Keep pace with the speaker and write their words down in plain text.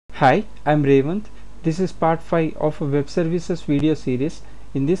Hi, I'm Revanth. This is part 5 of a web services video series.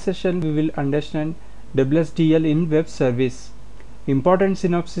 In this session we will understand WSDL in web service. Important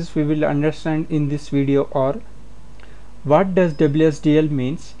synopsis we will understand in this video are: what does WSDL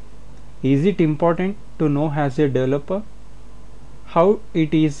means? Is it important to know as a developer? How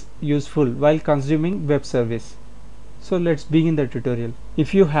it is useful while consuming web service? So let's begin the tutorial.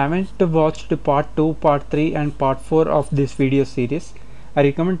 If you haven't watched part 2, part 3 and part 4 of this video series, I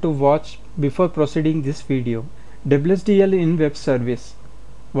recommend to watch before proceeding this video. WSDL in web service.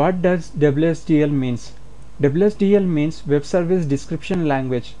 What does WSDL means? WSDL means web service description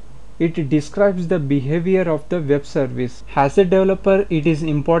language. It describes the behavior of the web service. As a developer, it is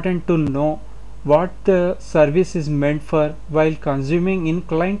important to know what the service is meant for while consuming in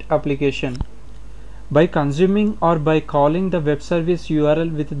client application. By consuming or by calling the web service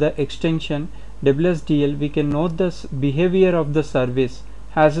URL with the extension WSDL, we can know the behavior of the service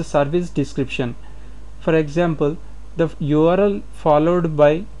as a service description. For example, the URL followed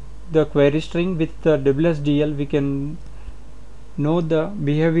by the query string with the WSDL, we can know the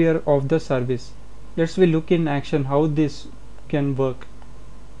behavior of the service. Let's look in action how this can work.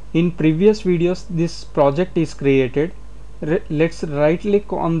 In previous videos, this project is created. Let's right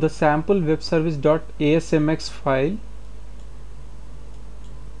click on the sample web service.asmx file,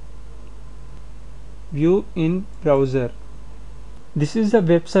 view in browser. This is the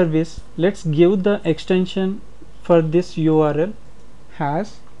web service. Let's give the extension for this URL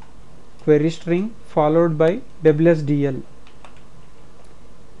as query string followed by WSDL,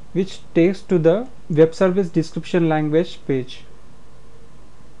 which takes to the web service description language page.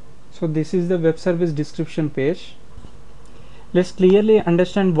 So this is the web service description page. Let's clearly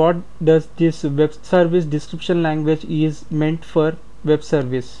understand what does this web service description language is meant for web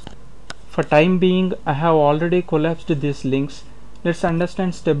service. For time being, I have already collapsed these links. Let's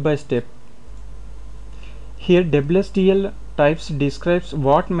understand step by step. Here WSDL types describes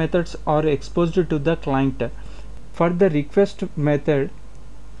what methods are exposed to the client. For the request method,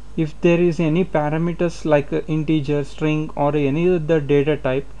 if there is any parameters like integer, string or any other data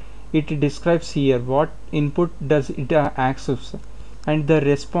type, it describes here what input does it access, and the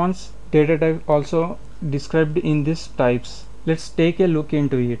response data type also described in these types. Let's take a look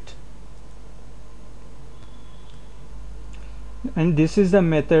into it. And this is the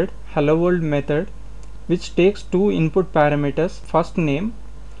method, hello world method, which takes two input parameters. First name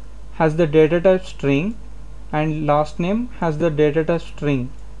has the data type string and last name has the data type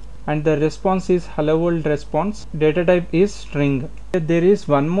string, and the response is hello world response, data type is string. There is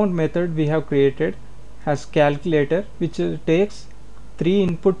one more method we have created as calculator, which takes three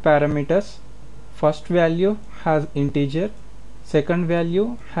input parameters. First value has integer, second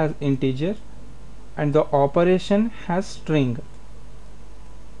value has integer, and the operation has string,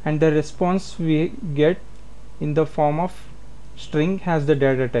 and the response we get in the form of string has the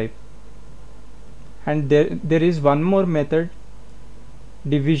data type. And there is one more method,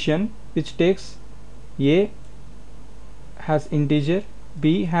 division, which takes A has integer,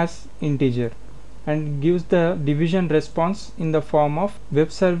 B has integer, and gives the division response in the form of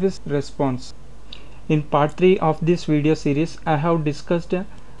web service response. In part 3 of this video series, I have discussed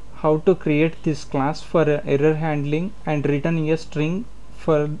how to create this class for error handling and return a string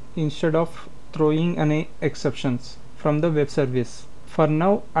for instead of throwing any exceptions from the web service. For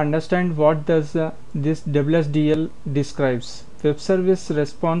now, understand what does this WSDL describes. Web service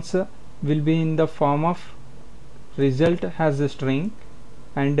response will be in the form of result has a string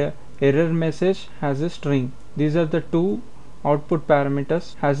and error message has a string. These are the two output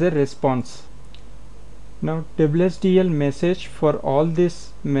parameters as a response. Now WSDL message for all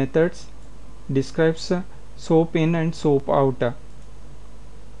these methods describes SOAP in and SOAP out.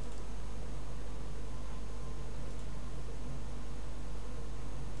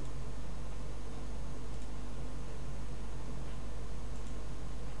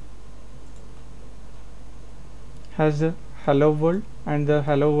 Has a hello world and the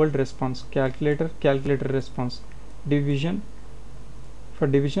hello world response, calculator response, division for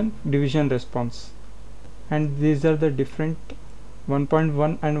division response, and these are the different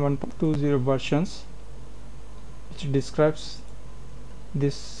 1.1 and 1.20 versions which describes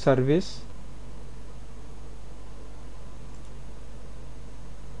this service.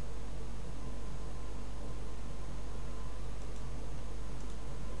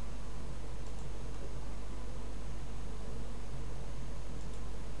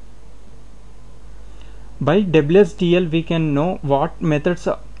 By WSDL we can know what methods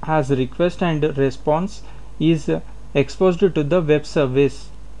has request and response is exposed to the web service.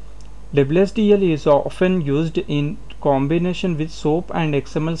 WSDL is often used in combination with SOAP and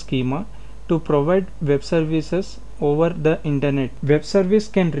XML schema to provide web services over the internet. Web service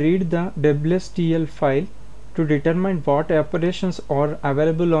can read the WSDL file to determine what operations are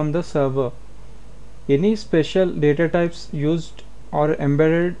available on the server. Any special data types used or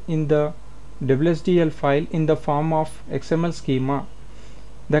embedded in the WSDL file in the form of XML schema.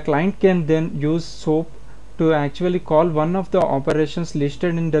 The client can then use SOAP to actually call one of the operations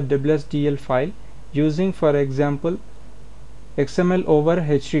listed in the WSDL file using, for example, XML over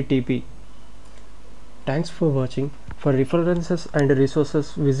HTTP. Thanks for watching. For references and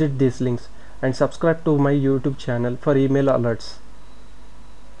resources, visit these links and subscribe to my YouTube channel for email alerts.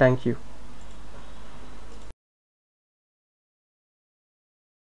 Thank you.